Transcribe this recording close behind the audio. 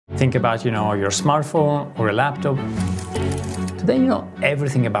Think about, your smartphone or a laptop. Today you know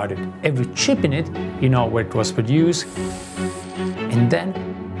everything about it. Every chip in it, you know where it was produced. And then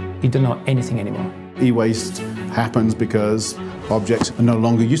you don't know anything anymore. E-waste happens because objects are no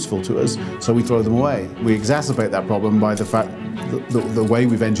longer useful to us, so we throw them away. We exacerbate that problem by the fact that the way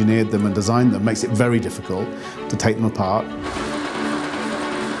we've engineered them and designed them makes it very difficult to take them apart,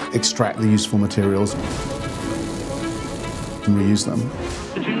 extract the useful materials, and reuse them.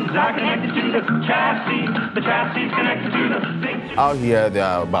 The tubes are connected to the chassis is connected to the thing. Out here, there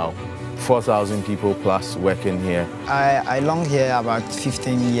are about 4,000 people plus working here. I long here about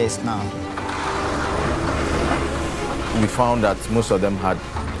 15 years now. We found that most of them had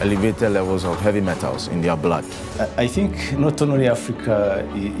elevated levels of heavy metals in their blood. I think not only Africa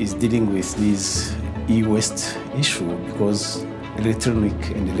is dealing with this e-waste issue, because electronic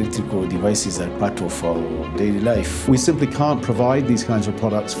and electrical devices are part of our daily life. We simply can't provide these kinds of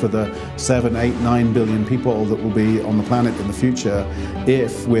products for the 7, 8, 9 billion people that will be on the planet in the future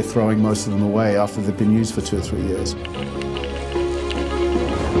if we're throwing most of them away after they've been used for 2 or 3 years.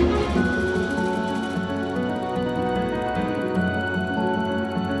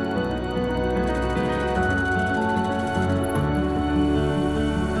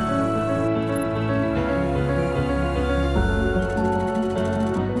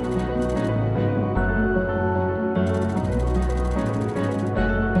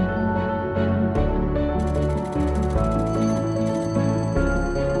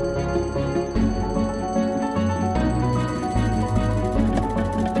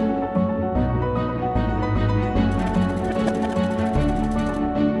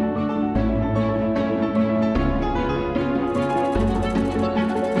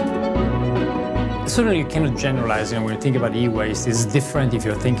 Certainly you cannot generalize, when you think about e-waste, it's different if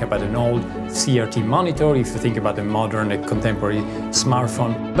you think about an old CRT monitor, if you think about a modern, contemporary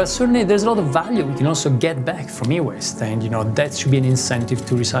smartphone. But certainly there's a lot of value we can also get back from e-waste, and that should be an incentive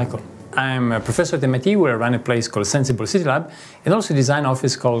to recycle. I'm a professor at MIT, where I run a place called Sensible City Lab, and also a design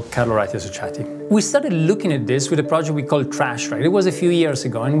office called Carlo Ratti Associati. We started looking at this with a project we called Trash Right. It was a few years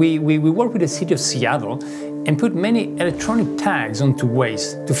ago, and we worked with the city of Seattle and put many electronic tags onto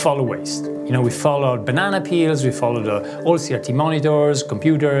waste to follow waste. We followed banana peels, we followed old CRT monitors,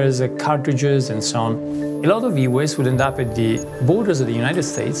 computers, cartridges, and so on. A lot of e-waste would end up at the borders of the United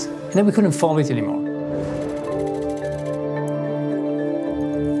States, and then we couldn't follow it anymore.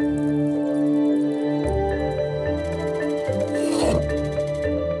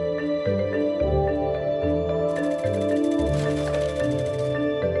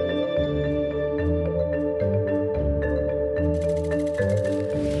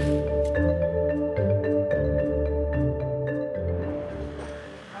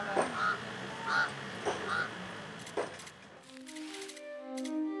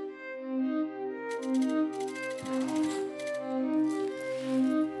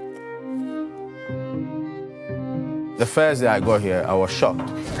 The first day I got here, I was shocked.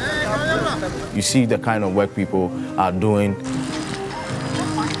 You see the kind of work people are doing.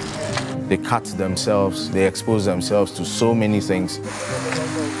 They cut themselves, they expose themselves to so many things.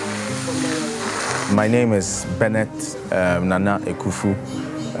 My name is Bennett Nana Ekufu.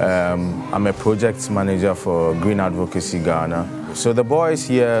 I'm a project manager for Green Advocacy Ghana. So the boys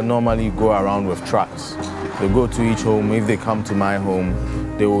here normally go around with trucks. They go to each home. If they come to my home,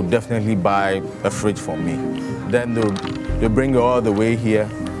 they will definitely buy a fridge from me. Then they'll bring it all the way here.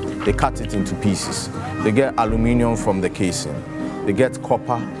 They cut it into pieces. They get aluminium from the casing. They get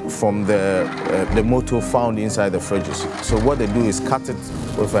copper from the motor found inside the fridges. So what they do is cut it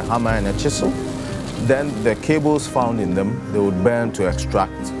with a hammer and a chisel. Then the cables found in them, they would burn to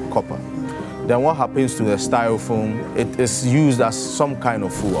extract copper. Then what happens to the styrofoam? It is used as some kind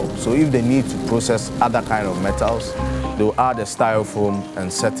of fuel. So if they need to process other kind of metals, they'll add the styrofoam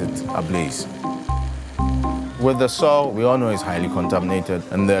and set it ablaze. With the soil, we all know it's highly contaminated,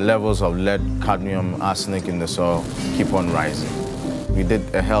 and the levels of lead, cadmium, arsenic in the soil keep on rising. We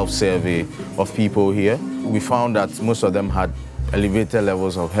did a health survey of people here. We found that most of them had elevated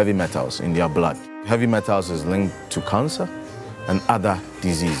levels of heavy metals in their blood. Heavy metals is linked to cancer and other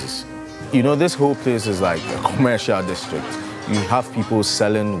diseases. This whole place is like a commercial district. You have people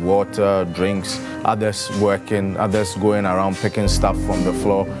selling water, drinks, others working, others going around picking stuff from the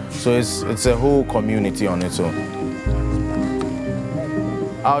floor. So it's a whole community on its own.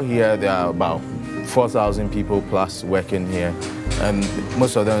 Out here, there are about 4,000 people plus working here, and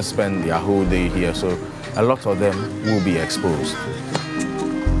most of them spend their whole day here, so a lot of them will be exposed.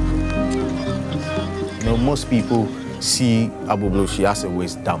 Most people see Abubloshi as a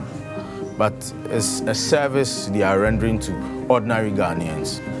waste dump, but it's a service they are rendering to ordinary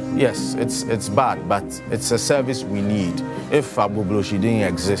Ghanaians. Yes, it's bad, but it's a service we need. If Agbobloshi didn't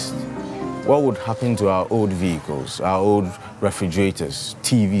exist, what would happen to our old vehicles, our old refrigerators,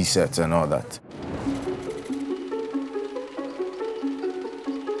 TV sets and all that?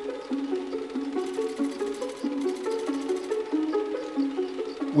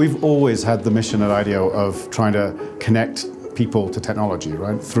 We've always had the mission at IDEO of trying to connect people to technology,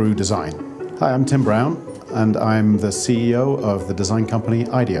 right, through design. Hi, I'm Tim Brown, and I'm the CEO of the design company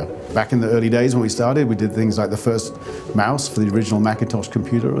IDEO. Back in the early days when we started, we did things like the first mouse for the original Macintosh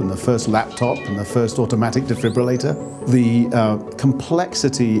computer and the first laptop and the first automatic defibrillator. The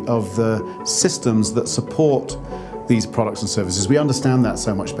complexity of the systems that support these products and services, we understand that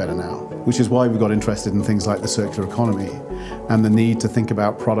so much better now, which is why we got interested in things like the circular economy and the need to think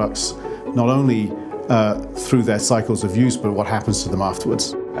about products not only through their cycles of use, but what happens to them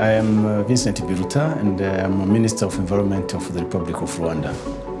afterwards. I am Vincent Biruta, and I'm a Minister of Environment of the Republic of Rwanda.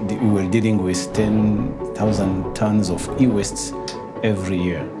 We were dealing with 10,000 tons of e-waste every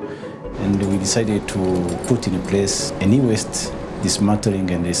year, and we decided to put in place an e-waste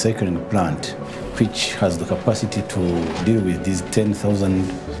dismantling and recycling plant which has the capacity to deal with these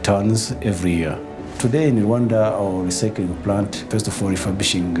 10,000 tons every year. Today in Rwanda, our recycling plant, first of all,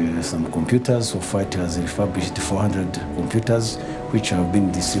 refurbishing some computers. So far it has refurbished 400 computers, which have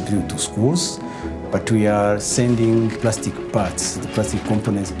been distributed to schools. But we are sending plastic parts, the plastic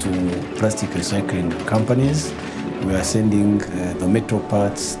components, to plastic recycling companies. We are sending the metal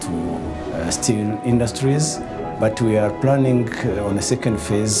parts to steel industries. But we are planning on a second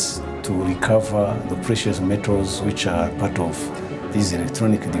phase to recover the precious metals which are part of these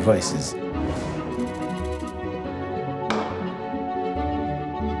electronic devices.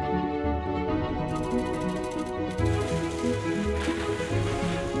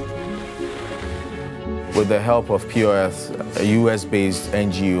 With the help of Pure Earth, a US-based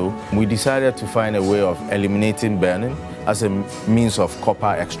NGO, we decided to find a way of eliminating burning as a means of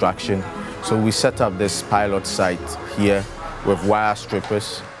copper extraction. So we set up this pilot site here with wire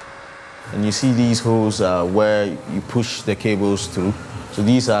strippers. And you see these holes where you push the cables through. So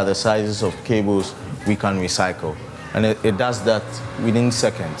these are the sizes of cables we can recycle. And it does that within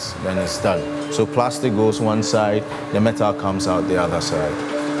seconds, then it's done. So plastic goes one side, the metal comes out the other side.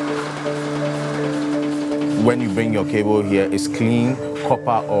 When you bring your cable here, it's clean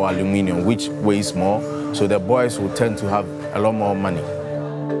copper or aluminum, which weighs more, so the boys will tend to have a lot more money.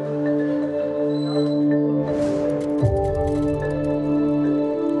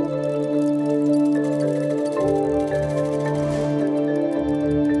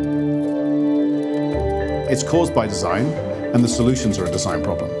 It's caused by design, and the solutions are a design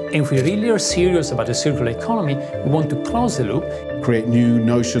problem. If we really are serious about the circular economy, we want to close the loop. Create new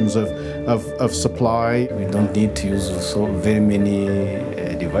notions of supply. We don't need to use so very many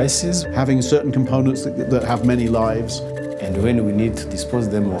devices. Having certain components that have many lives. And when we need to dispose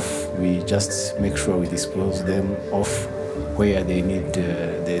them off, we just make sure we dispose them off where they need,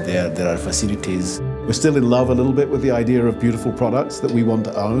 there are facilities. We're still in love a little bit with the idea of beautiful products that we want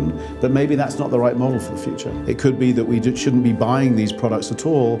to own, but maybe that's not the right model for the future. It could be that we shouldn't be buying these products at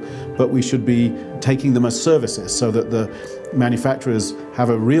all, but we should be taking them as services so that the manufacturers have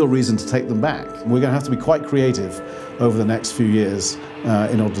a real reason to take them back. We're going to have to be quite creative over the next few years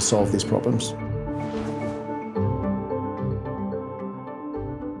in order to solve these problems.